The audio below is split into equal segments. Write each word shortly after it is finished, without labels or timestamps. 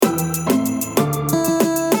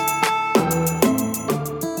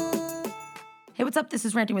This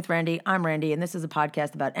is Ranting with Randy. I'm Randy, and this is a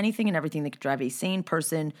podcast about anything and everything that could drive a sane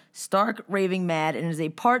person stark raving mad, and it is a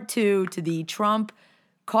part 2 to the Trump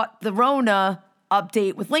caught the Rona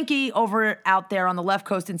update with Linky over out there on the left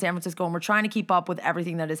coast in San Francisco, and we're trying to keep up with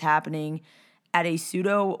everything that is happening at a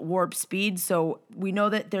pseudo warp speed. So we know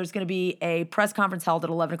that there's going to be a press conference held at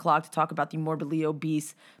 11 o'clock to talk about the morbidly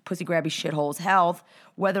obese, pussy grabby shithole's health.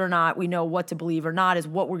 Whether or not we know what to believe or not is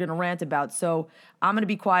what we're going to rant about. So I'm going to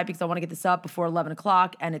be quiet because I want to get this up before 11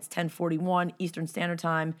 o'clock, and it's 10:41 Eastern Standard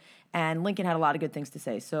Time. And Lincoln had a lot of good things to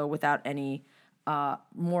say. So without any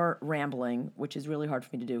more rambling, which is really hard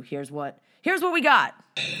for me to do, here's what we got.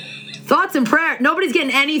 Thoughts and prayers. Nobody's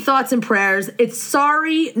getting any thoughts and prayers. It's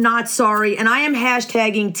sorry, not sorry. And I am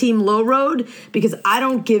hashtagging Team Low Road because I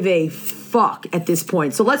don't give a fuck at this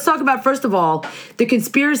point. So let's talk about, first of all, the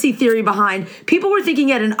conspiracy theory behind. People were thinking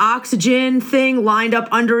he had an oxygen thing lined up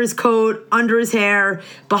under his coat, under his hair,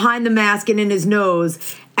 behind the mask, and in his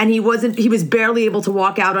nose. And he was barely able to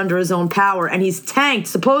walk out under his own power. And he's tanked,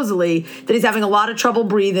 supposedly, that he's having a lot of trouble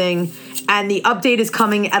breathing. And the update is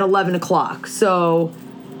coming at 11 o'clock. So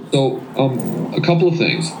a couple of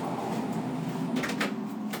things.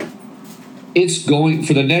 It's going,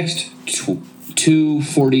 for the next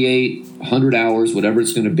 48, 100 hours, whatever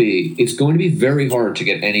it's going to be, it's going to be very hard to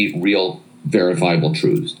get any real verifiable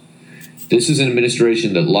truths. This is an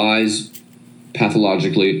administration that lies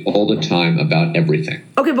pathologically all the time about everything.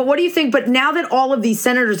 Okay, but what do you think? But now that all of these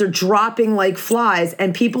senators are dropping like flies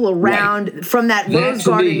and people around from that Rose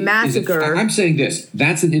Garden massacre... I'm saying this.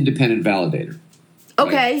 That's an independent validator.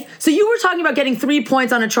 Okay, right? So you were talking about getting 3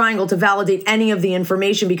 points on a triangle to validate any of the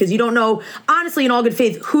information because you don't know, honestly, in all good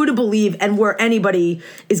faith, who to believe and where anybody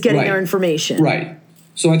is getting their information. Right.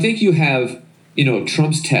 So I think you have,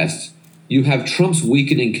 Trump's tests. You have Trump's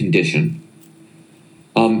weakening condition.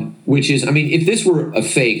 Which is, if this were a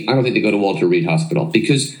fake, I don't think they go to Walter Reed Hospital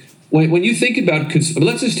because when you think about,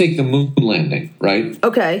 let's just take the moon landing, right?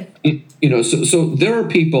 Okay. So there are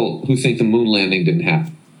people who think the moon landing didn't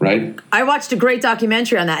happen, right? I watched a great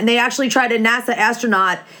documentary on that, and they actually tried a NASA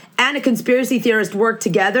astronaut and a conspiracy theorist work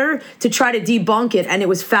together to try to debunk it, and it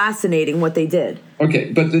was fascinating what they did.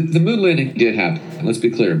 Okay, but the moon landing did happen. Let's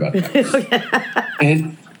be clear about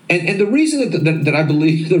that. And the reason that I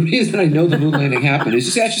believe, the reason I know the moon landing happened is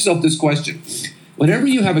just ask yourself this question. Whenever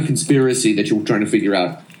you have a conspiracy that you're trying to figure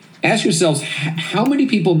out, ask yourselves how many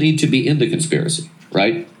people need to be in the conspiracy,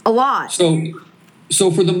 right? A lot. So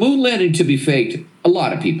for the moon landing to be faked, a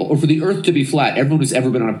lot of people, or for the earth to be flat, everyone who's ever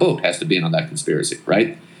been on a boat has to be in on that conspiracy,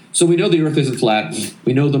 right? So we know the earth isn't flat.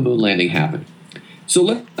 We know the moon landing happened. So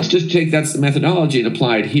let's just take that methodology and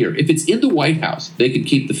apply it here. If it's in the White House, they can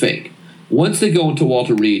keep the fake. Once they go into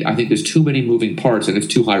Walter Reed, I think there's too many moving parts and it's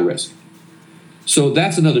too high risk. So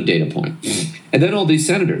that's another data point. And then all these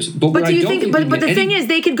senators. But do you think? But the thing is,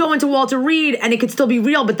 they could go into Walter Reed and it could still be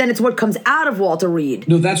real. But then it's what comes out of Walter Reed.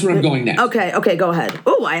 No, that's where I'm going next. Okay, go ahead.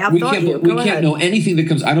 Oh, I have thought you. We can't know anything that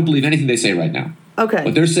comes. I don't believe anything they say right now. Okay.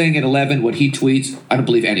 What they're saying at 11, what he tweets, I don't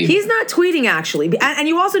believe any of it. He's not tweeting actually, and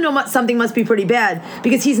you also know something must be pretty bad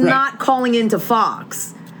because he's not calling into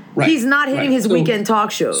Fox. Right. He's not hitting his weekend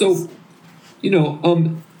talk shows. So.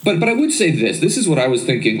 But I would say this. This is what I was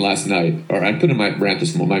thinking last night, or I put in my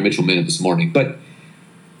rant my Mitchell Minute this morning. But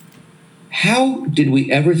how did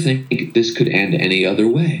we ever think this could end any other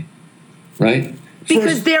way, right?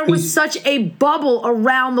 Because there was such a bubble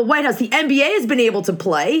around the White House. The NBA has been able to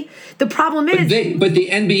play. The problem is... But the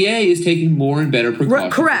NBA is taking more and better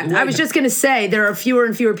precautions. Correct. I was just going to say there are fewer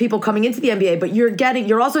and fewer people coming into the NBA, but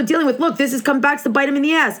you're also dealing with, look, this has come back to bite them in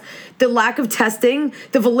the ass. The lack of testing,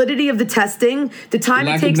 the validity of the testing, the time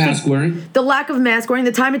it takes... The lack of mask wearing,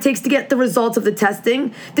 the time it takes to get the results of the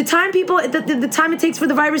testing, the time the time it takes for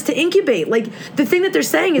the virus to incubate. Like, the thing that they're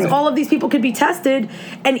saying is all of these people could be tested,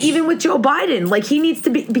 and even with Joe Biden, like, he needs to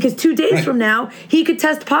be, because 2 days from now he could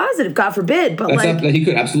test positive, God forbid. But he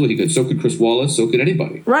could, absolutely he could. So could Chris Wallace. So could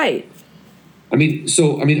anybody. Right.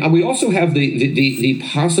 We also have the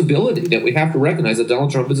possibility that we have to recognize that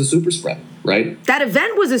Donald Trump is a super spreader, right? That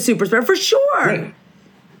event was a super spreader for sure. Right.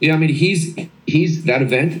 Yeah, he's that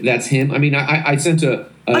event. That's him. I sent a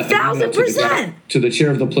 1,000% to the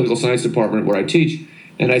chair of the political science department where I teach.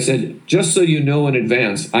 And I said, just so you know in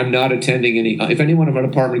advance, I'm not attending any, if anyone of our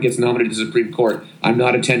department gets nominated to the Supreme Court, I'm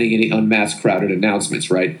not attending any unmasked, crowded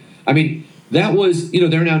announcements, right? That was,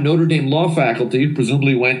 they're now Notre Dame law faculty,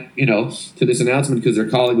 presumably went, to this announcement because their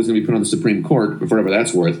colleague was going to be put on the Supreme Court, for whatever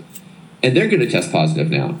that's worth. And they're going to test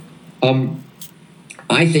positive now.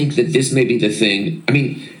 I think that this may be the thing. I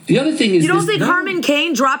mean, the other thing is, you don't think Herman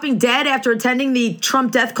Cain dropping dead after attending the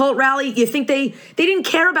Trump death cult rally? You think they didn't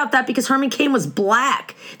care about that because Herman Cain was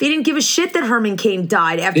black? They didn't give a shit that Herman Cain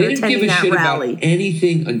died after attending that rally. About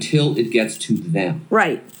anything until it gets to them.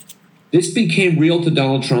 Right. This became real to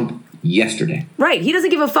Donald Trump yesterday. Right. He doesn't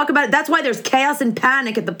give a fuck about it. That's why there's chaos and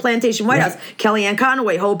panic at the Plantation White House. Kellyanne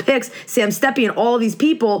Conway, Hope Hicks, Sam Stepien, all of these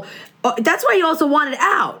people. That's why he also wanted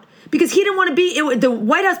out. Because he didn't want to be, the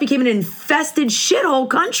White House became an infested shithole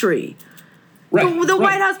country. Right. The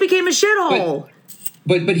White House became a shithole.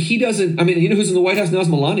 But he doesn't, I mean, you know who's in the White House now is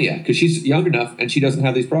Melania, because she's young enough and she doesn't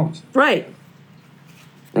have these problems. Right.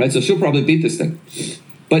 Right, so she'll probably beat this thing.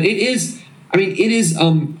 But it is,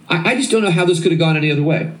 I just don't know how this could have gone any other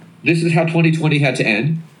way. This is how 2020 had to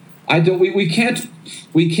end. We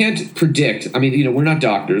can't predict, I mean, you know, we're not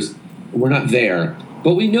doctors, we're not there,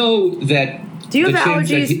 but we know that do you have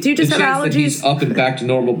allergies? Do you just have allergies? That he's up and back to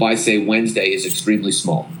normal by, say, Wednesday is extremely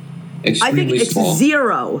small. I think it's small.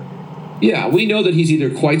 0. Yeah, we know that he's either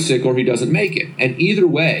quite sick or he doesn't make it. And either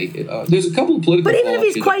way, there's a couple of political... But even if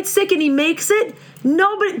he's quite sick and he makes it,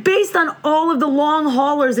 nobody, based on all of the long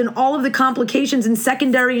haulers and all of the complications and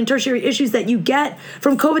secondary and tertiary issues that you get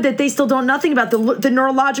from COVID that they still don't know nothing about, the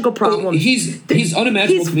neurological problems. Well, he's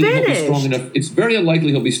unimaginable to me that he'll be strong enough. It's very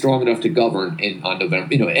unlikely he'll be strong enough to govern on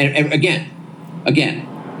November. You know, and again.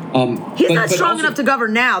 He's not strong enough to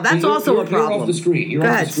govern now. That's also a problem. You're off the screen. Go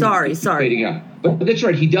ahead. Sorry. Fading out. But that's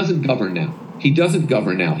right. He doesn't govern now. He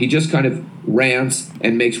just kind of rants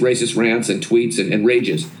and makes racist rants and tweets and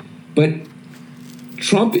rages. But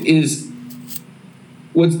Trump is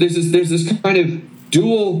there's this kind of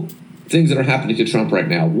dual things that are happening to Trump right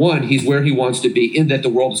now. One, he's where he wants to be in that the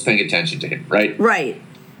world is paying attention to him. Right. Right.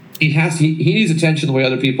 He needs attention the way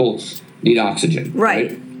other people need oxygen.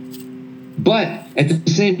 Right. But at the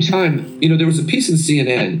same time, you know, there was a piece in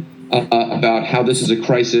CNN about how this is a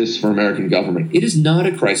crisis for American government. It is not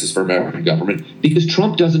a crisis for American government because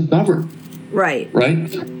Trump doesn't govern. Right. Right.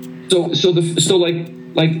 So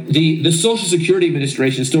the Social Security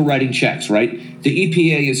Administration is still writing checks. Right. The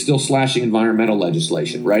EPA is still slashing environmental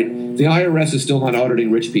legislation. Right. The IRS is still not auditing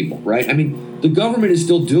rich people. Right. I mean, the government is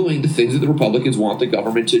still doing the things that the Republicans want the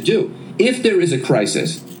government to do. If there is a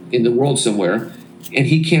crisis in the world somewhere, and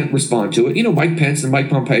he can't respond to it, you know, Mike Pence and Mike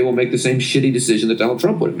Pompeo will make the same shitty decision that Donald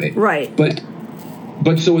Trump would have made. Right. But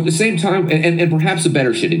so at the same time, and perhaps a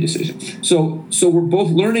better shitty decision. So we're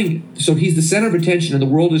both learning. So he's the center of attention, and the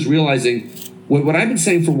world is realizing what I've been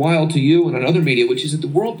saying for a while to you and on other media, which is that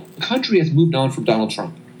the country has moved on from Donald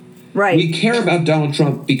Trump. Right. We care about Donald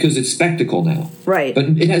Trump because it's spectacle now. Right. But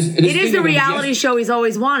it is the reality show he's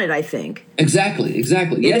always wanted, I think. Exactly.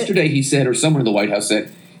 Yesterday he said, or someone in the White House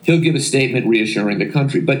said, he'll give a statement reassuring the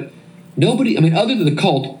country. But nobody, I mean, other than the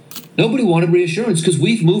cult, nobody wanted reassurance because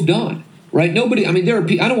we've moved on, right? Nobody, I mean, there are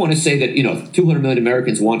people, I don't want to say that, you know, 200 million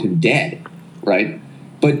Americans want him dead, right?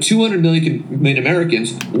 But 200 million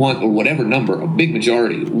Americans want, or whatever number, a big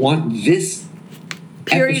majority, want this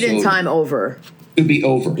period in time over. To be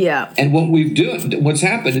over. Yeah. And what's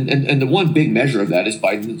happened, and the one big measure of that is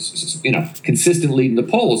Biden, you know, consistent leading the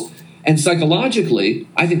polls. And psychologically,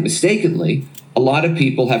 I think mistakenly, a lot of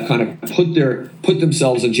people have kind of put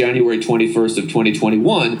themselves on January 21st of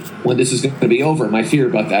 2021 when this is going to be over. And my fear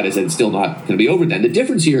about that is that it's still not going to be over then. The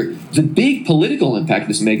difference here, the big political impact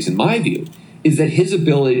this makes, in my view, is that his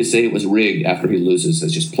ability to say it was rigged after he loses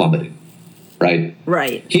has just plummeted. Right?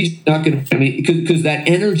 Right. He's not going to, I mean, because that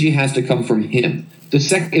energy has to come from him.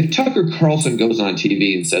 If Tucker Carlson goes on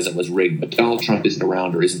TV and says it was rigged, but Donald Trump isn't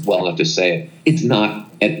around or isn't well enough to say it, it's not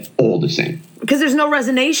at all the same. Because there's no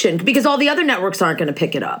resonation, because all the other networks aren't going to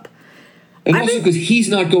pick it up. And also because he's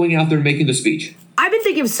not going out there and making the speech. I've been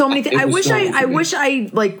thinking of so many things. I wish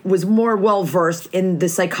I was more well versed in the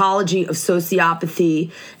psychology of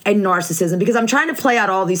sociopathy and narcissism, because I'm trying to play out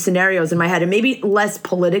all these scenarios in my head, and maybe less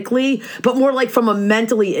politically, but more like from a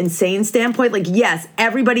mentally insane standpoint. Like, yes,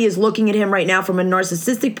 everybody is looking at him right now from a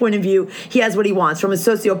narcissistic point of view. He has what he wants. From a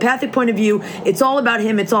sociopathic point of view, it's all about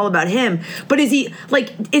him. It's all about him. But is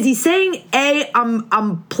he saying, A,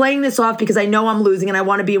 I'm playing this off because I know I'm losing and I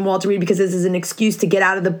want to be in Walter Reed because this is an excuse to get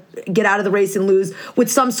out of the race and lose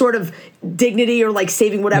with some sort of dignity, or like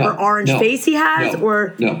saving whatever orange face he has?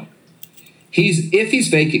 No. If he's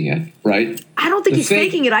faking it, right? I don't think he's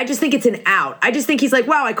faking it. I just think it's an out. I just think he's like,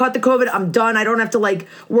 wow, I caught the COVID. I'm done. I don't have to like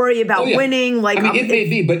worry about winning. Like, I mean, it may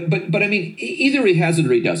be, but I mean, either he has it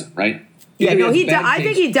or he doesn't, right? I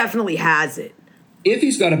think he definitely has it. If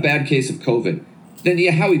he's got a bad case of COVID, then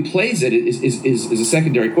yeah, how he plays it is a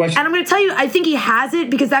secondary question. And I'm going to tell you, I think he has it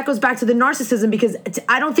because that goes back to the narcissism, because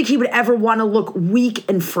I don't think he would ever want to look weak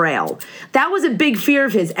and frail. That was a big fear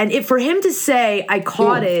of his. And for him to say, I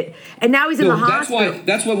caught it, and now he's in the hospital.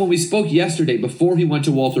 That's why when we spoke yesterday, before he went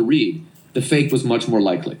to Walter Reed, the fake was much more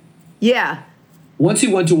likely. Yeah. Once he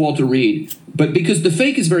went to Walter Reed, but because the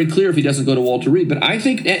fake is very clear if he doesn't go to Walter Reed. But I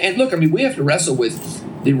think, and look, I mean, we have to wrestle with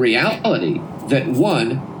the reality that,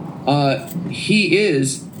 one, he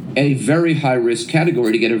is a very high-risk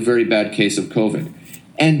category to get a very bad case of COVID.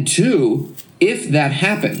 And two, if that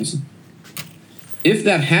happens,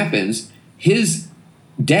 his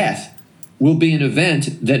death will be an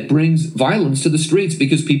event that brings violence to the streets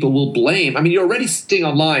because people will blame. I mean, you're already seeing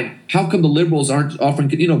online, how come the liberals aren't offering,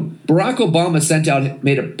 Barack Obama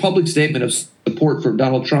made a public statement of support for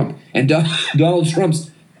Donald Trump, and Donald Trump's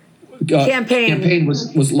campaign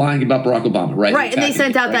was lying about Barack Obama, right? Right, and they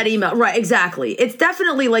sent out that email. Right, exactly. It's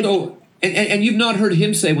definitely like... So, and you've not heard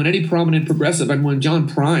him say, when any prominent progressive, and when John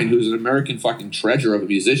Prine, who's an American fucking treasure of a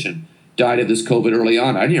musician, died of this COVID early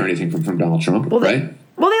on, I didn't hear anything from Donald Trump, right?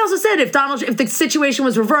 Well, they also said if the situation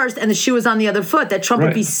was reversed and the shoe was on the other foot, that Trump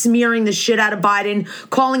would be smearing the shit out of Biden,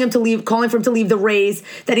 calling for him to leave the race,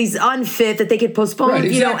 that he's unfit, that they could postpone,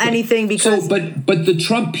 anything because. So, but the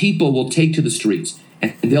Trump people will take to the streets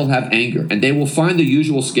and they'll have anger and they will find the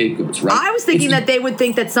usual scapegoats, right? I was thinking that they would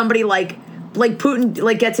think that somebody like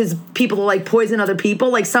Putin gets his people to poison other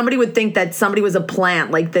people. Like somebody would think that somebody was a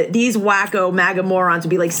plant. Like these wacko MAGA morons would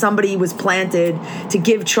be like somebody was planted to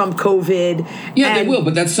give Trump COVID. Yeah, they will,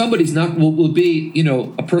 but that somebody's not will be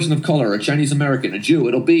a person of color, a Chinese American, a Jew.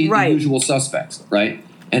 It'll be the usual suspects, right?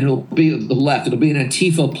 And it'll be the left. It'll be an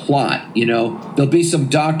Antifa plot. There'll be some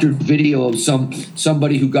doctored video of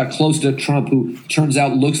somebody who got close to Trump who turns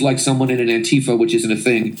out looks like someone in an Antifa, which isn't a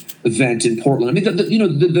thing, event in Portland. I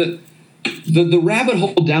mean, the rabbit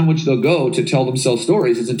hole down which they'll go to tell themselves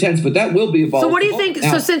stories is intense, but that will be evolved. So what do you think?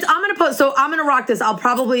 Now, since I'm gonna rock this, I'll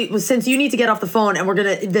probably, since you need to get off the phone and we're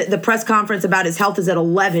the press conference about his health is at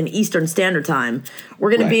 11 Eastern Standard Time,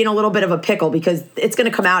 we're gonna be in a little bit of a pickle because it's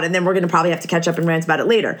gonna come out and then we're gonna probably have to catch up and rant about it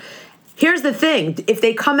later. Here's the thing: if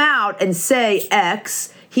they come out and say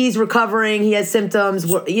X, he's recovering, he has symptoms,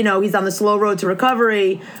 he's on the slow road to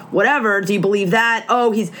recovery, whatever, do you believe that?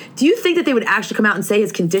 Do you think that they would actually come out and say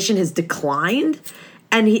his condition has declined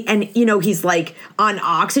and he's like on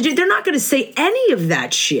oxygen? They're not going to say any of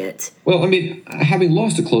that shit. Well, I mean, having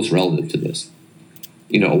lost a close relative to this,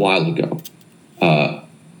 a while ago,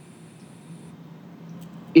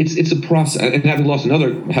 it's a process, and having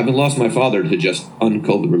lost my father to just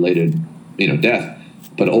un-COVID related, death,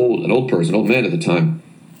 but an old man at the time.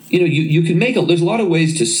 You can there's a lot of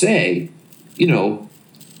ways to say,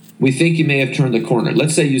 we think you may have turned the corner.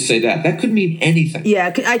 Let's say you say that. That could mean anything.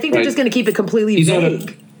 Yeah, I think they're just going to keep it completely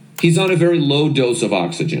vague. He's on a very low dose of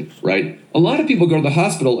oxygen, right? A lot of people go to the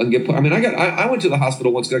hospital and get put. I mean, I went to the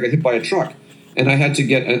hospital once because I got hit by a truck, and I had to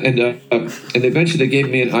get and eventually they gave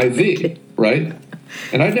me an IV, right?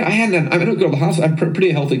 And I don't go to the hospital. I'm a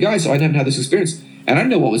pretty healthy guy, so I didn't have this experience. And I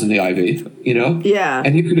didn't know what was in the IV, Yeah.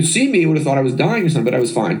 And you could have seen me, you would have thought I was dying or something, but I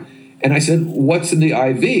was fine. And I said, what's in the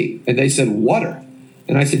IV? And they said, water.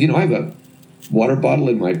 And I said, I have a water bottle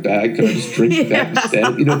in my bag. Could I just drink that instead?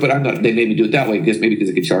 But I'm not. They made me do it that way because they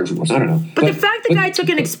could charge more. So I don't know. But the fact the guy took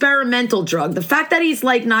an experimental drug, the fact that he's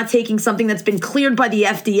not taking something that's been cleared by the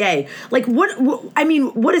FDA,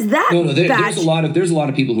 what is that? No, there's a lot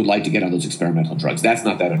of people who'd like to get on those experimental drugs. That's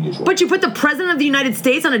not that unusual. But you put the president of the United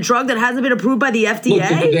States on a drug that hasn't been approved by the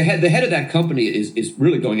FDA? Look, the head of that company is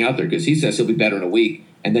really going out there because he says he'll be better in a week.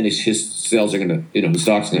 And then his sales are going to, the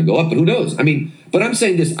stock's going to go up. But who knows? I mean, but I'm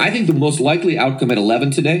saying this. I think the most likely outcome at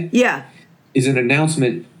 11 today is an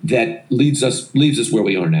announcement that leaves us where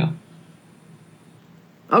we are now.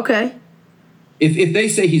 Okay. If they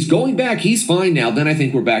say he's going back, he's fine now, then I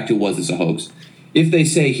think we're back to was this a hoax? If they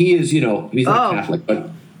say he is, he's not Catholic,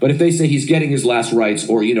 but if they say he's getting his last rites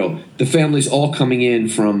or, the family's all coming in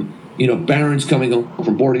from... Barron's coming home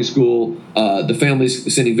from boarding school, the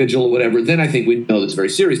family's sitting vigil or whatever, then I think we know it's very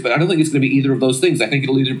serious. But I don't think it's going to be either of those things. I think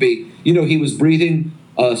it'll either be, he was breathing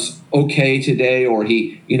okay today, or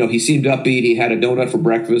he seemed upbeat, he had a donut for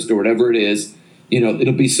breakfast or whatever it is.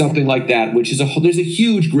 It'll be something like that, which is there's a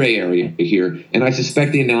huge gray area here, and I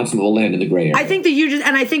suspect the announcement will land in the gray area. I think the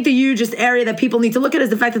hugest area that people need to look at is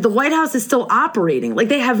the fact that the White House is still operating.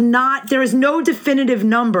 There is no definitive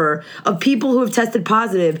number of people who have tested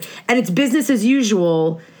positive, and it's business as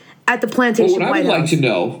usual at the Plantation White House.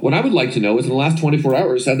 What I would like to know is in the last 24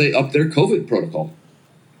 hours, have they upped their COVID protocol?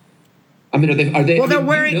 I mean, are they? Well, they're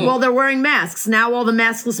wearing. Well, they're wearing masks now. All the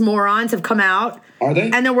maskless morons have come out. Are they?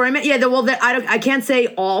 And they're wearing. Yeah. I can't say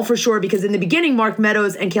all for sure because in the beginning, Mark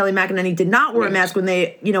Meadows and Kelly McEnany did not wear a mask when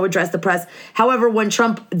they, addressed the press. However, when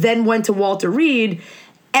Trump then went to Walter Reed,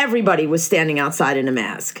 everybody was standing outside in a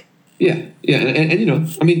mask. Yeah,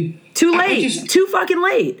 and I mean, too late, too fucking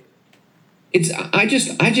late. I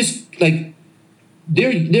just like.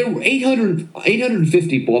 There were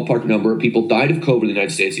 850 ballpark number of people died of COVID in the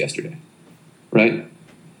United States yesterday, right?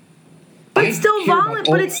 But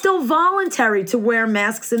it's still voluntary to wear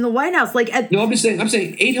masks in the White House. No, I'm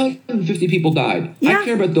saying 850 people died. Yeah. I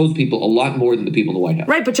care about those people a lot more than the people in the White House.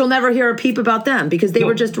 Right, but you'll never hear a peep about them because they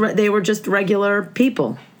were just regular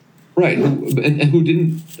people. Right, and who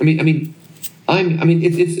didn't?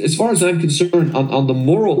 It's as far as I'm concerned on the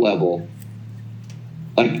moral level,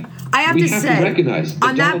 like. I have to say, recognize that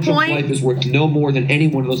on that Donald point, Trump's life is worth no more than any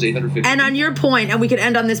one of those 850. And on your point, and we could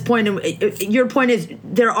end on this point, and your point is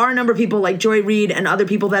there are a number of people like Joy Reid and other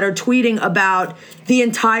people that are tweeting about the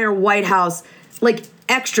entire White House, like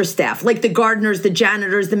extra staff, like the gardeners, the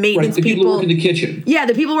janitors, the maintenance the people who work in the kitchen. Yeah,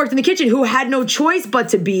 the people who worked in the kitchen who had no choice but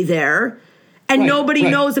to be there. And nobody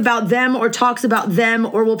knows about them or talks about them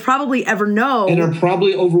or will probably ever know. And are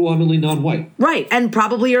probably overwhelmingly non-white. Right, and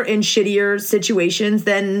probably are in shittier situations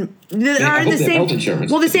than are in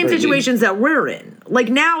the same situations that we're in. Like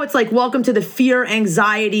now it's like welcome to the fear,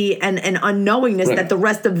 anxiety, and unknowingness that the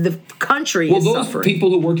rest of the country is suffering. Well, those people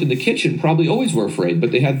who worked in the kitchen probably always were afraid,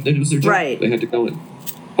 but it was their job. Right. They had to go in.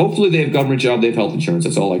 Hopefully they have a government job, they have health insurance.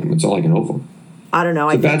 That's all I can hope for. I don't know.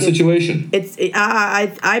 It's a bad situation.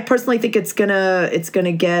 I personally think it's gonna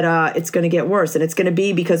get worse, and it's gonna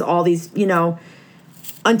be because all these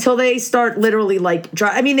until they start literally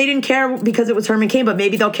they didn't care because it was Herman Cain, but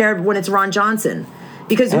maybe they'll care when it's Ron Johnson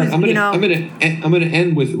because I'm gonna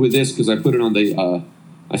end with this because I put it on the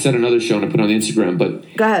I said another show and I put it on Instagram. But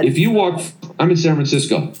go ahead. If you walk, I'm in San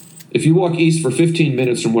Francisco. If you walk east for 15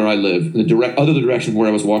 minutes from where I live, in the direction where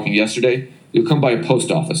I was walking yesterday, you'll come by a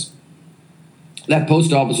post office. That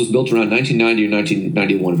post office was built around 1990 or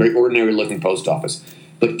 1991, a very ordinary-looking post office.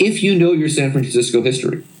 But if you know your San Francisco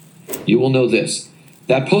history, you will know this.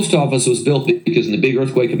 That post office was built because in the big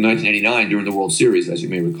earthquake of 1989 during the World Series, as you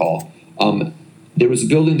may recall, there was a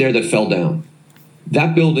building there that fell down.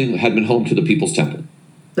 That building had been home to the People's Temple.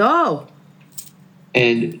 Oh.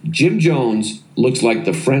 And Jim Jones looks like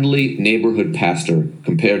the friendly neighborhood pastor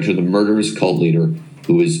compared to the murderous cult leader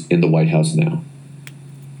who is in the White House now.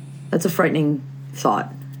 That's a frightening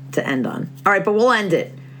thought to end on. All right, but we'll end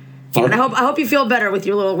it. All right. And I hope you feel better with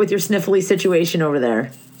your sniffly situation over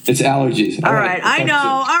there. It's allergies. All right. I know.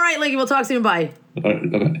 All right, Linky, we'll talk soon. Bye. All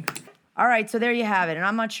right, bye-bye. All right, so there you have it. And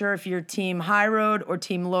I'm not sure if you're team high road or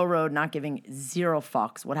team low road, not giving zero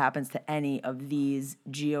fucks what happens to any of these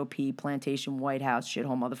GOP plantation White House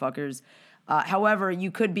shithole motherfuckers. However,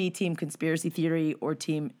 you could be team conspiracy theory or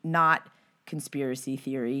team not conspiracy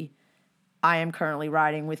theory. I am currently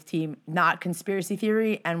riding with team not conspiracy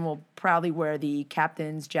theory and will proudly wear the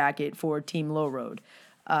captain's jacket for team low road.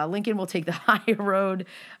 Lincoln will take the higher road,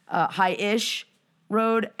 high-ish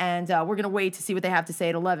road, and we're going to wait to see what they have to say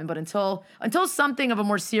at 11. But until something of a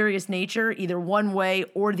more serious nature, either one way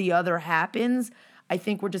or the other happens, I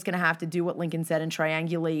think we're just going to have to do what Lincoln said and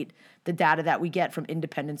triangulate the data that we get from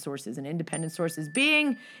independent sources. And independent sources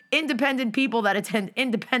being independent people that attend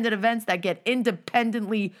independent events that get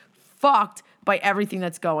independently fucked by everything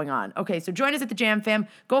that's going on. Okay, so join us at the Jam Fam.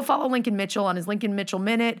 Go follow Lincoln Mitchell on his Lincoln Mitchell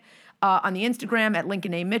Minute, on the Instagram at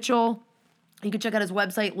Lincoln A. Mitchell. You can check out his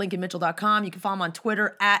website, lincolnmitchell.com. You can follow him on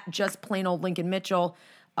Twitter at just plain old Lincoln Mitchell.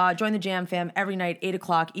 Join the Jam Fam every night, 8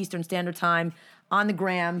 o'clock Eastern Standard Time on the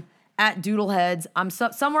gram at Doodleheads.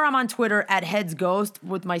 Somewhere I'm on Twitter at Heads Ghost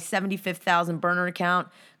with my 75,000 burner account.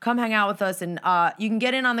 Come hang out with us, and you can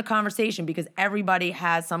get in on the conversation because everybody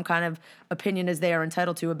has some kind of opinion as they are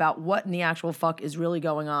entitled to about what in the actual fuck is really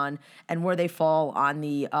going on and where they fall on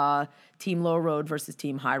the team low road versus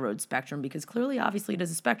team high road spectrum, because clearly, obviously, it is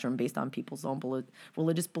a spectrum based on people's own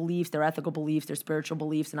religious beliefs, their ethical beliefs, their spiritual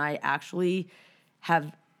beliefs, and I actually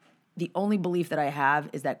have the only belief that I have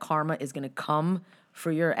is that karma is going to come for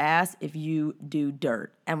your ass if you do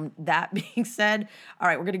dirt. And that being said, all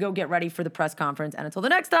right, we're going to go get ready for the press conference. And until the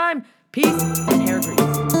next time, peace and hair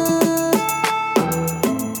grease.